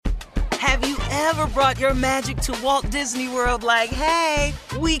Have you ever brought your magic to Walt Disney World like, hey,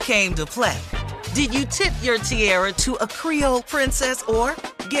 we came to play? Did you tip your tiara to a Creole princess or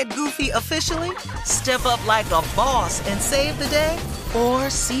get goofy officially? Step up like a boss and save the day? Or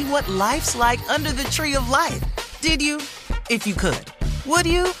see what life's like under the tree of life? Did you? If you could. Would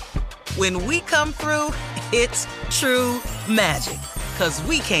you? When we come through, it's true magic. 'Cause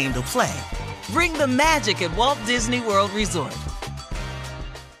we came to play. Bring the magic at Walt Disney World Resort.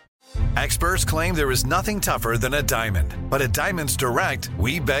 Experts claim there is nothing tougher than a diamond. But at Diamonds Direct,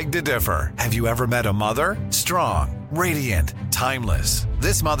 we beg to differ. Have you ever met a mother? Strong, radiant, timeless.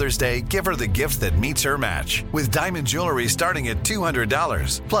 This Mother's Day, give her the gift that meets her match. With diamond jewelry starting at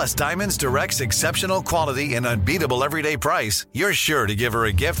 $200. Plus Diamonds Direct's exceptional quality and unbeatable everyday price, you're sure to give her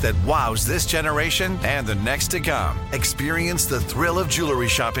a gift that wows this generation and the next to come. Experience the thrill of jewelry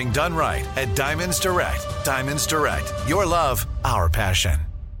shopping done right at Diamonds Direct. Diamonds Direct. Your love, our passion.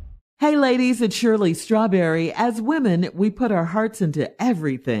 Hey ladies, it's Shirley Strawberry. As women, we put our hearts into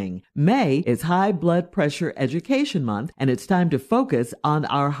everything. May is High Blood Pressure Education Month, and it's time to focus on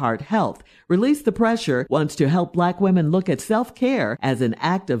our heart health. Release the Pressure wants to help Black women look at self-care as an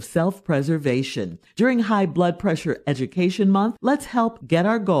act of self-preservation. During High Blood Pressure Education Month, let's help get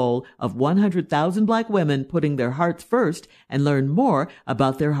our goal of 100,000 Black women putting their hearts first and learn more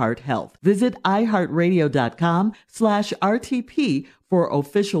about their heart health. Visit iHeartRadio.com/RTP for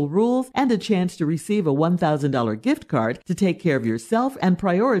official rules and a chance to receive a $1,000 gift card to take care of yourself and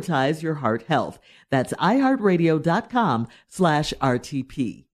prioritize your heart health. That's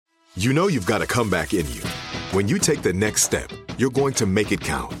iHeartRadio.com/RTP. You know you've got a comeback in you. When you take the next step, you're going to make it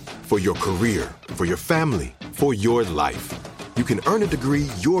count for your career, for your family, for your life. You can earn a degree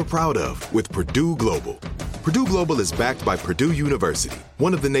you're proud of with Purdue Global. Purdue Global is backed by Purdue University,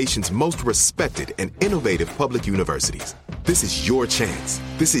 one of the nation's most respected and innovative public universities. This is your chance.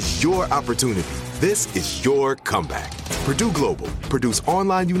 This is your opportunity. This is your comeback. Purdue Global, Purdue's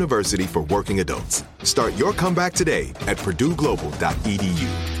online university for working adults. Start your comeback today at purdueglobal.edu.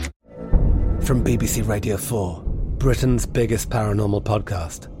 From BBC Radio 4, Britain's biggest paranormal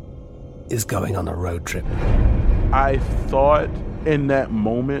podcast is going on a road trip. I thought in that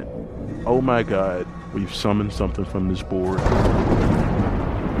moment, oh my God, we've summoned something from this board.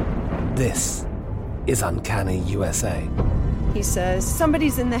 This is Uncanny USA. He says,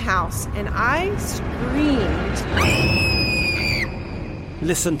 somebody's in the house, and I screamed.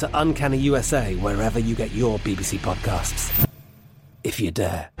 Listen to Uncanny USA wherever you get your BBC podcasts, if you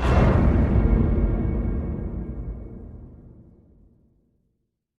dare.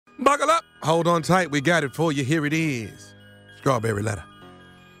 Buckle up. Hold on tight. We got it for you. Here it is. Strawberry letter.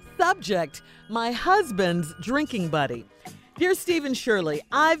 Subject, my husband's drinking buddy. Dear Stephen Shirley,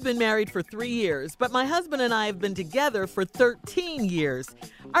 I've been married for 3 years, but my husband and I have been together for 13 years.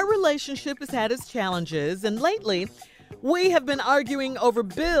 Our relationship has had its challenges, and lately, we have been arguing over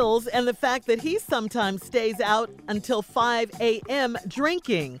bills and the fact that he sometimes stays out until 5 a.m.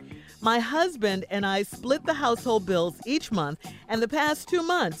 drinking. My husband and I split the household bills each month, and the past 2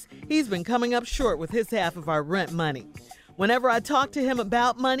 months, he's been coming up short with his half of our rent money. Whenever I talk to him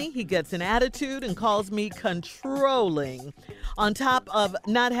about money, he gets an attitude and calls me controlling. On top of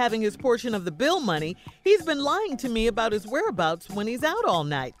not having his portion of the bill money, he's been lying to me about his whereabouts when he's out all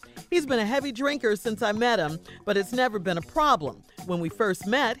night. He's been a heavy drinker since I met him, but it's never been a problem. When we first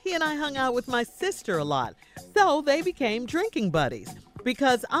met, he and I hung out with my sister a lot, so they became drinking buddies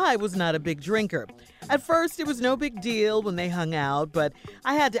because I was not a big drinker. At first, it was no big deal when they hung out, but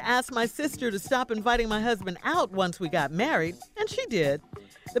I had to ask my sister to stop inviting my husband out once we got married, and she did.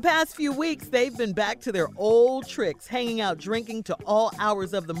 The past few weeks, they've been back to their old tricks, hanging out drinking to all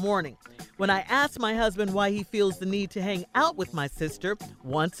hours of the morning. When I asked my husband why he feels the need to hang out with my sister,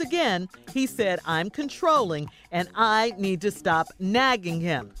 once again, he said I'm controlling and I need to stop nagging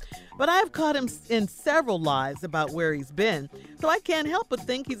him. But I've caught him in several lies about where he's been, so I can't help but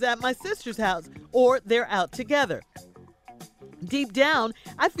think he's at my sister's house or they're out together. Deep down,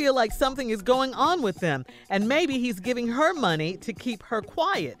 I feel like something is going on with them, and maybe he's giving her money to keep her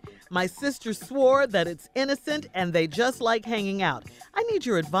quiet. My sister swore that it's innocent and they just like hanging out. I need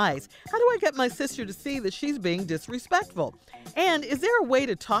your advice. How do I get my sister to see that she's being disrespectful? And is there a way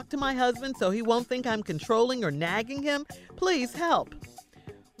to talk to my husband so he won't think I'm controlling or nagging him? Please help.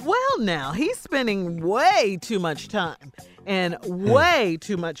 Well, now, he's spending way too much time and way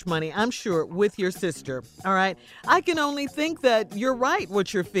too much money, I'm sure, with your sister, all right? I can only think that you're right,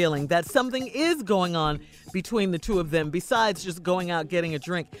 what you're feeling, that something is going on between the two of them besides just going out getting a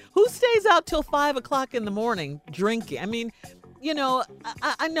drink. Who stays out till 5 o'clock in the morning drinking? I mean, you know,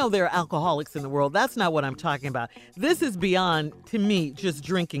 I know there are alcoholics in the world. That's not what I'm talking about. This is beyond, to me, just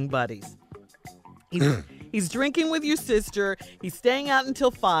drinking buddies. He's drinking with your sister. He's staying out until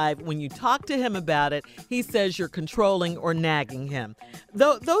 5. When you talk to him about it, he says you're controlling or nagging him.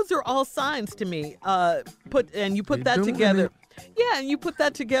 Those are all signs to me. Put that together. Yeah, and you put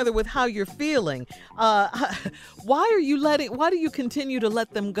that together with how you're feeling. Why do you continue to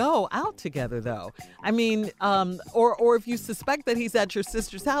let them go out together, though? I mean, or if you suspect that he's at your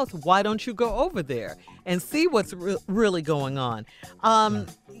sister's house, why don't you go over there and see what's really going on?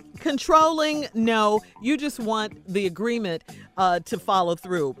 Controlling, no. You just want the agreement to follow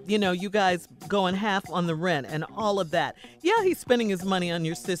through. You know, you guys going half on the rent and all of that. Yeah, he's spending his money on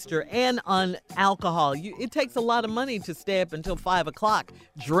your sister and on alcohol. It takes a lot of money to stay up until 5 o'clock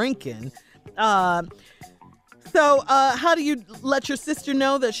drinking. So how do you let your sister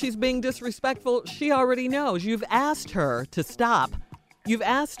know that she's being disrespectful? She already knows. You've asked her to stop. You've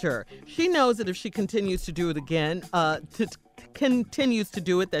asked her. She knows that if she continues to do it again, continues to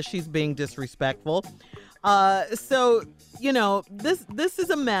do it, that she's being disrespectful. So, you know, this is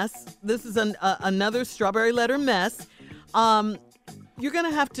a mess. This is another strawberry letter mess. You're going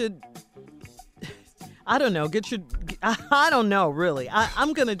to have to, I don't know, I don't know, really.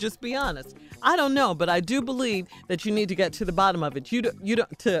 I'm going to just be honest. I don't know, but I do believe that you need to get to the bottom of it. You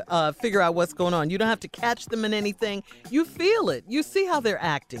don't to figure out what's going on. You don't have to catch them in anything. You feel it. You see how they're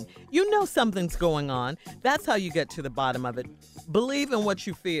acting. You know something's going on. That's how you get to the bottom of it. Believe in what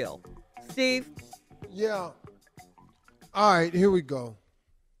you feel. Steve? Yeah. All right, here we go.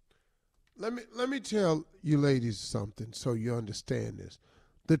 Let me tell you ladies something so you understand this.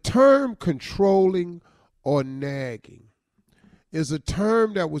 The term controlling or nagging is a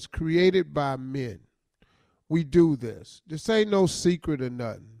term that was created by men. We do this. This ain't no secret or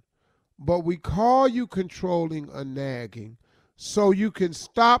nothing. But we call you controlling or nagging so you can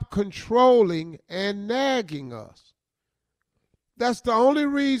stop controlling and nagging us. That's the only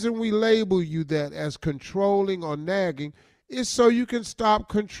reason we label you that as controlling or nagging, is so you can stop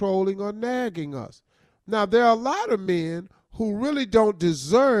controlling or nagging us. Now, there are a lot of men who really don't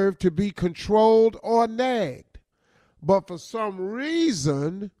deserve to be controlled or nagged. But for some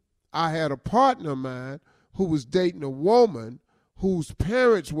reason, I had a partner of mine who was dating a woman whose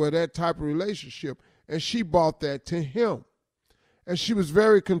parents were that type of relationship, and she brought that to him. And she was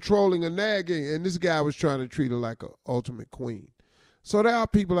very controlling and nagging, and this guy was trying to treat her like an ultimate queen. So there are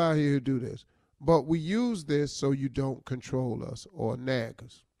people out here who do this. But we use this so you don't control us or nag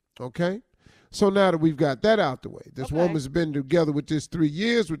us, okay? So now that we've got that out the way, this woman's been together with this 3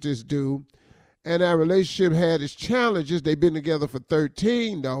 years with this dude, and our relationship had its challenges. They've been together for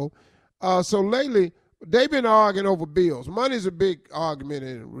 13, though. So lately, they've been arguing over bills. Money's a big argument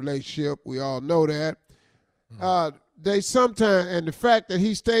in a relationship. We all know that. They sometimes, and the fact that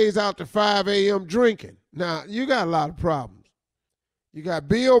he stays out to 5 a.m. drinking. Now, you got a lot of problems. You got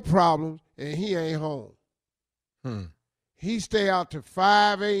bill problems, and he ain't home. He stay out to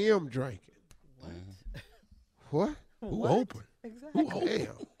 5 a.m. drinking. What? Who open? Exactly. Who open?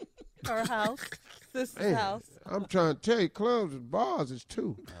 Damn. Her house, sister's house. I'm trying to tell you, clubs and bars is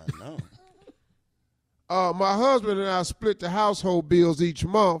too. I know. My husband and I split the household bills each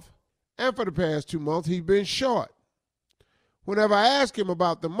month, and for the past 2 months, he's been short. Whenever I ask him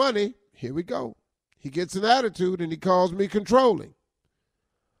about the money, here we go. He gets an attitude, and he calls me controlling.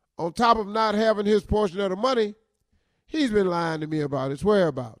 On top of not having his portion of the money, he's been lying to me about his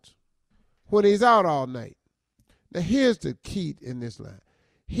whereabouts when he's out all night. Now, here's the key in this line.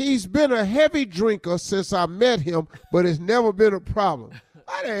 He's been a heavy drinker since I met him, but it's never been a problem.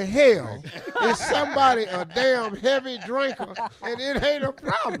 Why the hell is somebody a damn heavy drinker and it ain't a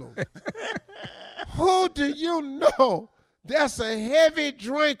problem? Who do you know that's a heavy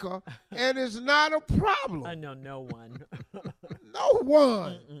drinker and it's not a problem? I know no one. No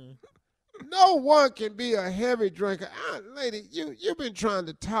one. No one can be a heavy drinker. Lady, you've been trying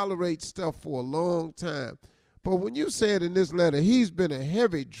to tolerate stuff for a long time. But when you said in this letter, he's been a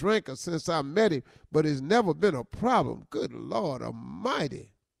heavy drinker since I met him, but it's never been a problem. Good Lord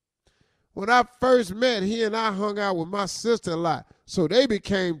Almighty. When I first met, he and I hung out with my sister a lot. So they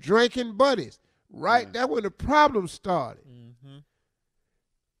became drinking buddies. Right? That's when the problem started.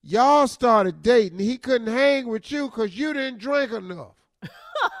 Y'all started dating. He couldn't hang with you because you didn't drink enough.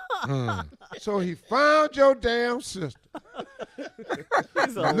 So he found your damn sister.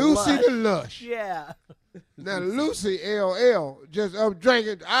 Lucy the Lush. Yeah. Now, Lucy LL, just up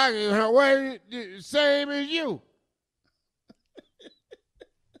drinking, arguing her way, same as you.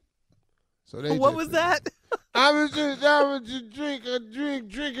 So they what was that? I was just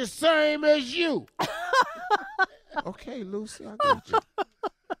drinking same as you. Okay, Lucy, I got you.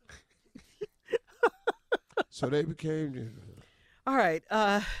 So they became. All right.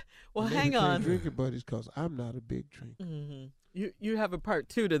 Well, hang on. Drinking buddies, because I'm not a big drinker. Mm-hmm. You have a part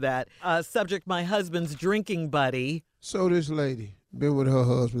 2 to that. Subject: my husband's drinking buddy. So this lady been with her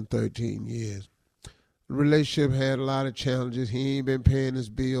husband 13 years. The relationship had a lot of challenges. He ain't been paying his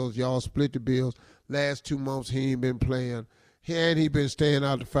bills. Y'all split the bills. Last 2 months he ain't been playing. He been staying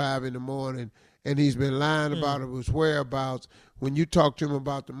out to 5 in the morning, and he's been lying about his whereabouts. When you talk to him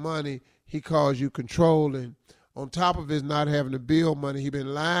about the money, he calls you controlling. On top of his not having the bill money, he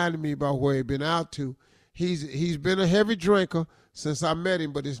been lying to me about where he been out to. He's been a heavy drinker since I met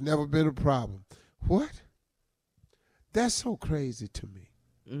him, but it's never been a problem. What? That's so crazy to me.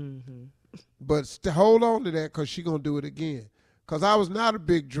 Mm-hmm. But hold on to that, because she going to do it again. Because I was not a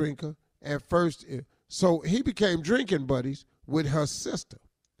big drinker at first. So he became drinking buddies with her sister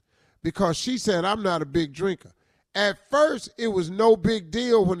because she said, I'm not a big drinker. At first, it was no big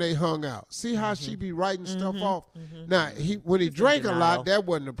deal when they hung out. See how she be writing stuff off? Now, when he drank a lot, that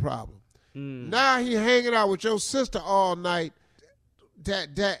wasn't a problem. Now he hanging out with your sister all night.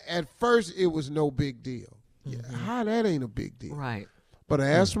 That at first, it was no big deal. How that ain't a big deal? Right. But I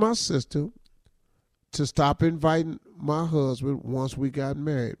asked my sister to stop inviting my husband once we got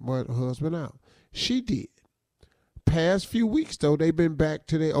married, my husband out. She did. Past few weeks, though, they've been back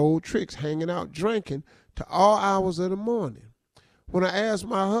to their old tricks, hanging out, drinking to all hours of the morning. When I asked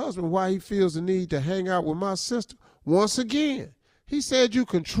my husband why he feels the need to hang out with my sister, once again, he said you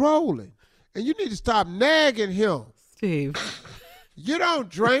controlling, and you need to stop nagging him. Steve. You don't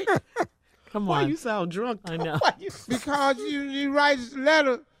drink. Come on. Why you sound drunk? I know. Because you write a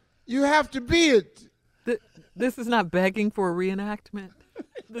letter, you have to be it. This is not begging for a reenactment.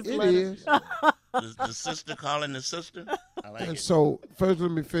 It is. The sister calling the sister? I like And it. so, first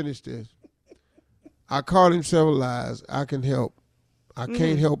let me finish this. I called him several lies. I can't help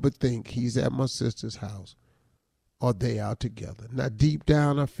but think he's at my sister's house or they out together. Now, deep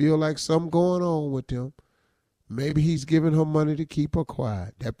down, I feel like something going on with them. Maybe he's giving her money to keep her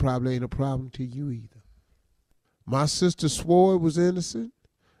quiet. That probably ain't a problem to you either. My sister swore it was innocent.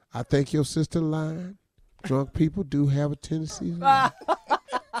 I think your sister lying. Drunk people do have a tendency to lie.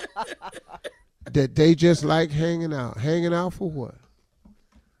 That they just like hanging out. Hanging out for what?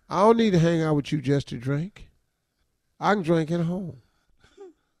 I don't need to hang out with you just to drink. I can drink at home.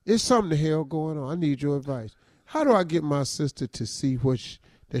 It's something the hell going on. I need your advice. How do I get my sister to see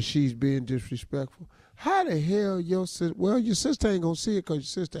that she's being disrespectful? How the hell your sister? Well, your sister ain't gonna see it because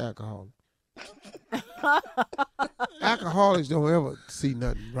your sister alcoholic. Alcoholics don't ever see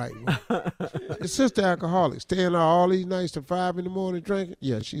nothing right. Your sister alcoholic, staying out all these nights to 5 in the morning drinking.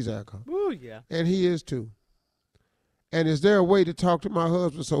 Yeah, she's alcoholic. Ooh, yeah. And he is too. And is there a way to talk to my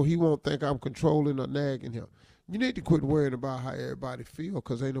husband so he won't think I'm controlling or nagging him? You need to quit worrying about how everybody feel,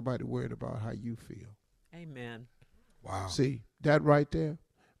 because ain't nobody worried about how you feel. Amen. Wow. See, that right there?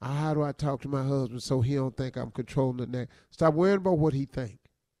 How do I talk to my husband so he don't think I'm controlling the nag? Stop worrying about what he think.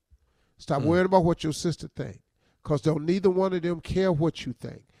 Stop worrying about what your sister think, because don't neither one of them care what you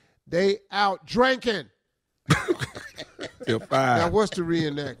think. They out drinking. You're fine. Now, what's the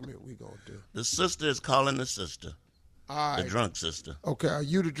reenactment we going to do? The sister is calling the sister. All right. The drunk sister. Okay, are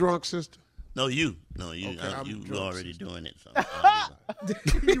you the drunk sister? No, you. No, you. Okay, I'm You the drunk already sister. doing it. So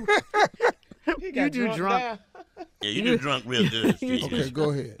You do drunk. yeah, you do drunk real good. Steve. Okay, go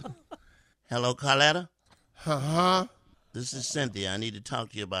ahead. Hello, Carletta. Uh-huh. This is Cynthia. I need to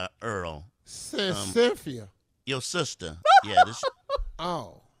talk to you about Earl. Cynthia. Your sister. Yeah, this.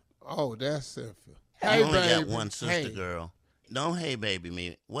 Oh, that's Cynthia. You only got one sister, girl. Don't hey baby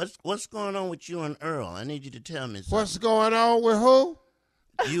me. What's going on with you and Earl? I need you to tell me something. What's going on with who?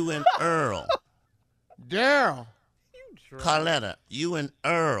 You and Earl. Daryl. Carletta, you and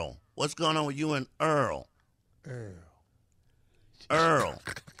Earl. What's going on with you and Earl? Earl.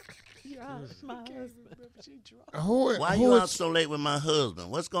 Who Why you out is? so late with my husband?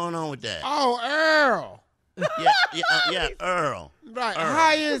 What's going on with that? Oh, Earl. Yeah, Earl. Right. Earl.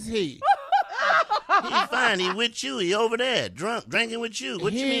 How is he? He's fine. He with you. He over there, drinking with you.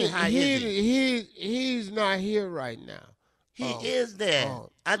 What you mean? How is he? He's not here right now. He is there.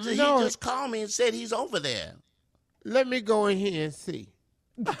 He just called me and said he's over there. Let me go in here and see.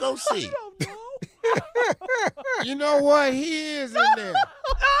 Go see. You know what? He is in there.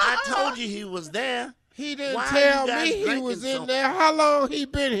 I told you he was there. He didn't Why tell you guys me he drinking was in so- there. How long he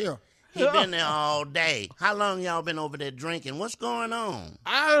been here? He been there all day. How long y'all been over there drinking? What's going on?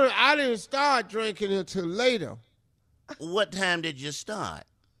 I didn't start drinking until later. What time did you start?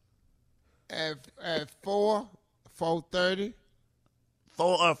 At 4:30.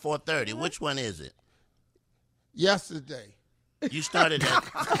 4 or 4:30? Which one is it? Yesterday. You started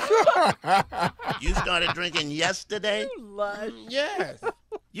that. You started drinking yesterday? Yes.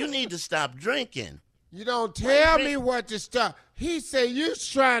 You need to stop drinking. You don't tell me what to stop. He said you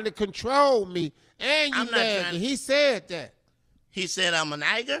trying to control me, and you nagging. He said that. He said I'm a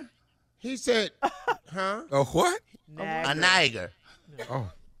nagger? He said, huh? A what? A nagger. Oh.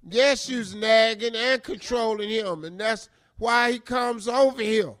 Yes, you's nagging and controlling him, and that's why he comes over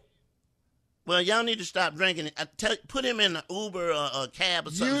here. Well, y'all need to stop drinking. Put him in an Uber or a cab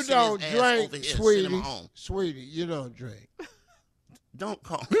or something. You don't drink, sweetie. Home. Sweetie, you don't drink. Don't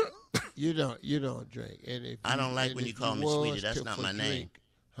call. You don't drink. And if I don't like when you call me sweetie. That's not my name.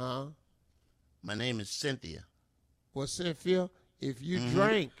 Huh? My name is Cynthia. Well, Cynthia, if you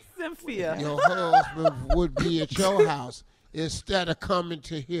drank, Cynthia, your husband would be at your house instead of coming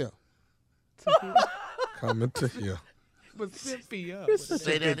to here. Coming to here. But Cynthia,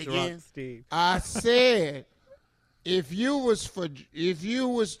 say that again, Steve. I said, if you was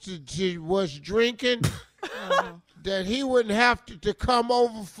drinking, that he wouldn't have to come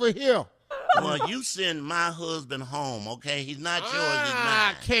over for here. Well, you send my husband home, okay? He's not yours, he's mine.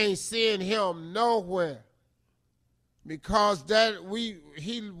 I can't send him nowhere because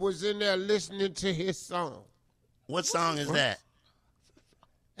he was in there listening to his song. What song is that?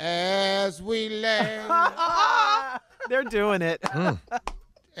 As we land. They're doing it.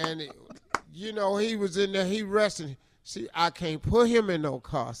 And, he was in there, he resting. See, I can't put him in no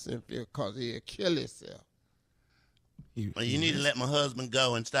car, Cynthia, because he'll kill himself. Well, you need to let my husband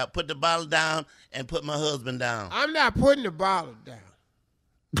go and stop. Put the bottle down and put my husband down. I'm not putting the bottle down.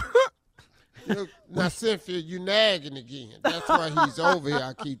 Now, Cynthia, you nagging again. That's why he's over here.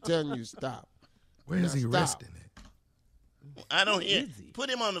 I keep telling you stop. Where's he resting at? I don't hear. Put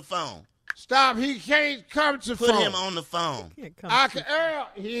him on the phone. Stop. He can't come to Put phone. Put him on the phone.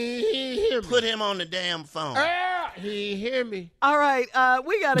 He hear me. Put him on the damn phone. He hear me. All right,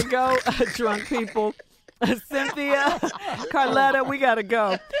 we got to go, drunk people. Cynthia, Carletta, we got to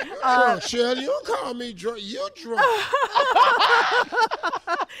go. Shirley, you call me drunk. You're drunk.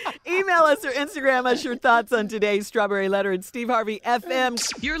 Email us or Instagram us your thoughts on today's Strawberry Letter at Steve Harvey FM.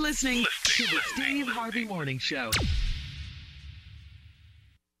 You're listening to the Steve Harvey Morning Show.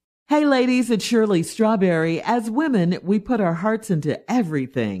 Hey ladies, it's Shirley Strawberry. As women, we put our hearts into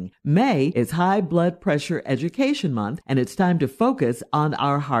everything. May is High Blood Pressure Education Month, and it's time to focus on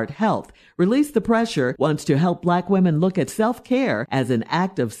our heart health. Release the Pressure wants to help Black women look at self-care as an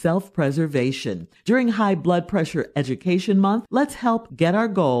act of self-preservation. During High Blood Pressure Education Month, let's help get our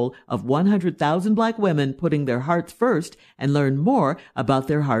goal of 100,000 Black women putting their hearts first and learn more about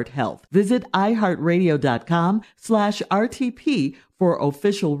their heart health. Visit iHeartRadio.com/RTP for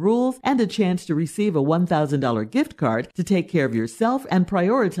official rules and a chance to receive a $1,000 gift card to take care of yourself and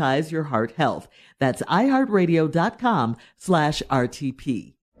prioritize your heart health. That's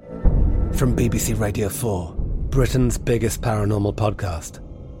iHeartRadio.com/RTP. From BBC Radio 4, Britain's biggest paranormal podcast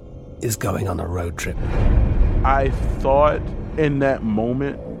is going on a road trip. I thought in that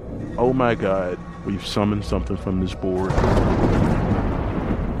moment, oh my God, we've summoned something from this board.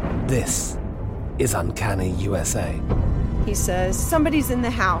 This is Uncanny USA. He says, somebody's in the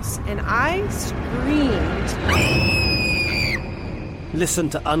house, and I screamed. Listen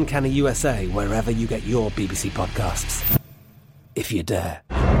to Uncanny USA wherever you get your BBC podcasts, if you dare.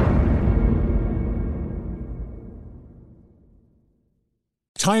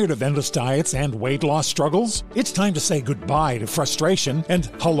 Tired of endless diets and weight loss struggles? It's time to say goodbye to frustration and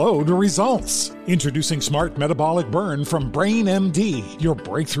hello to results. Introducing Smart Metabolic Burn from Brain MD, your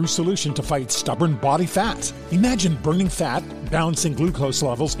breakthrough solution to fight stubborn body fat. Imagine burning fat, balancing glucose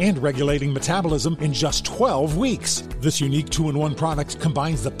levels, and regulating metabolism in just 12 weeks. This unique 2-in-1 product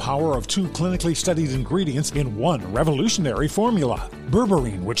combines the power of 2 clinically studied ingredients in one revolutionary formula.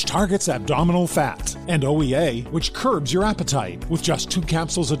 Berberine, which targets abdominal fat, and OEA, which curbs your appetite. With just 2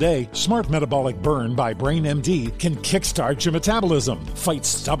 capsules a day, Smart Metabolic Burn by Brain MD can kickstart your metabolism, fight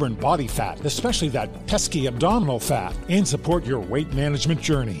stubborn body fat, especially that pesky abdominal fat, and support your weight management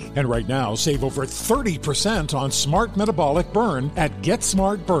journey. And right now, save over 30% on Smart Metabolic Burn at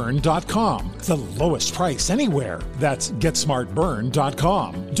GetSmartBurn.com. The lowest price anywhere. That's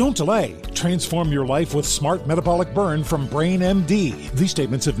GetSmartBurn.com. Don't delay. Transform your life with Smart Metabolic Burn from Brain MD. These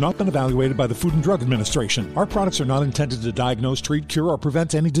statements have not been evaluated by the Food and Drug Administration. Our products are not intended to diagnose, treat, cure, or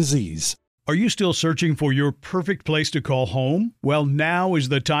prevent any disease. Are you still searching for your perfect place to call home? Well, now is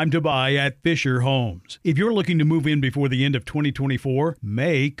the time to buy at Fisher Homes. If you're looking to move in before the end of 2024,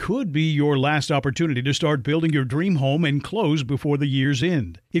 May could be your last opportunity to start building your dream home and close before the year's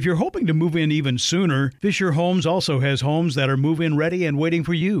end. If you're hoping to move in even sooner, Fisher Homes also has homes that are move-in ready and waiting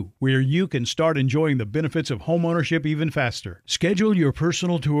for you, where you can start enjoying the benefits of homeownership even faster. Schedule your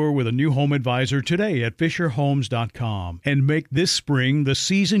personal tour with a new home advisor today at FisherHomes.com and make this spring the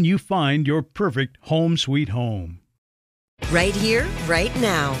season you find your perfect home sweet home. Right here, right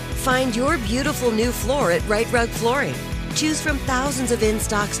now. Find your beautiful new floor at Right Rug Flooring. Choose from thousands of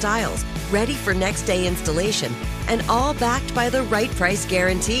in-stock styles, ready for next day installation, and all backed by the right price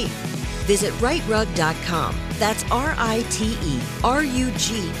guarantee. Visit rightrug.com. That's RITERUG.com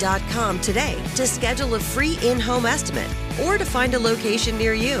today to schedule a free in-home estimate or to find a location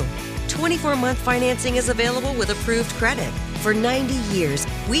near you. 24-month financing is available with approved credit. For 90 years,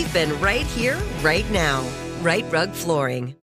 we've been right here, right now. Right Rug Flooring.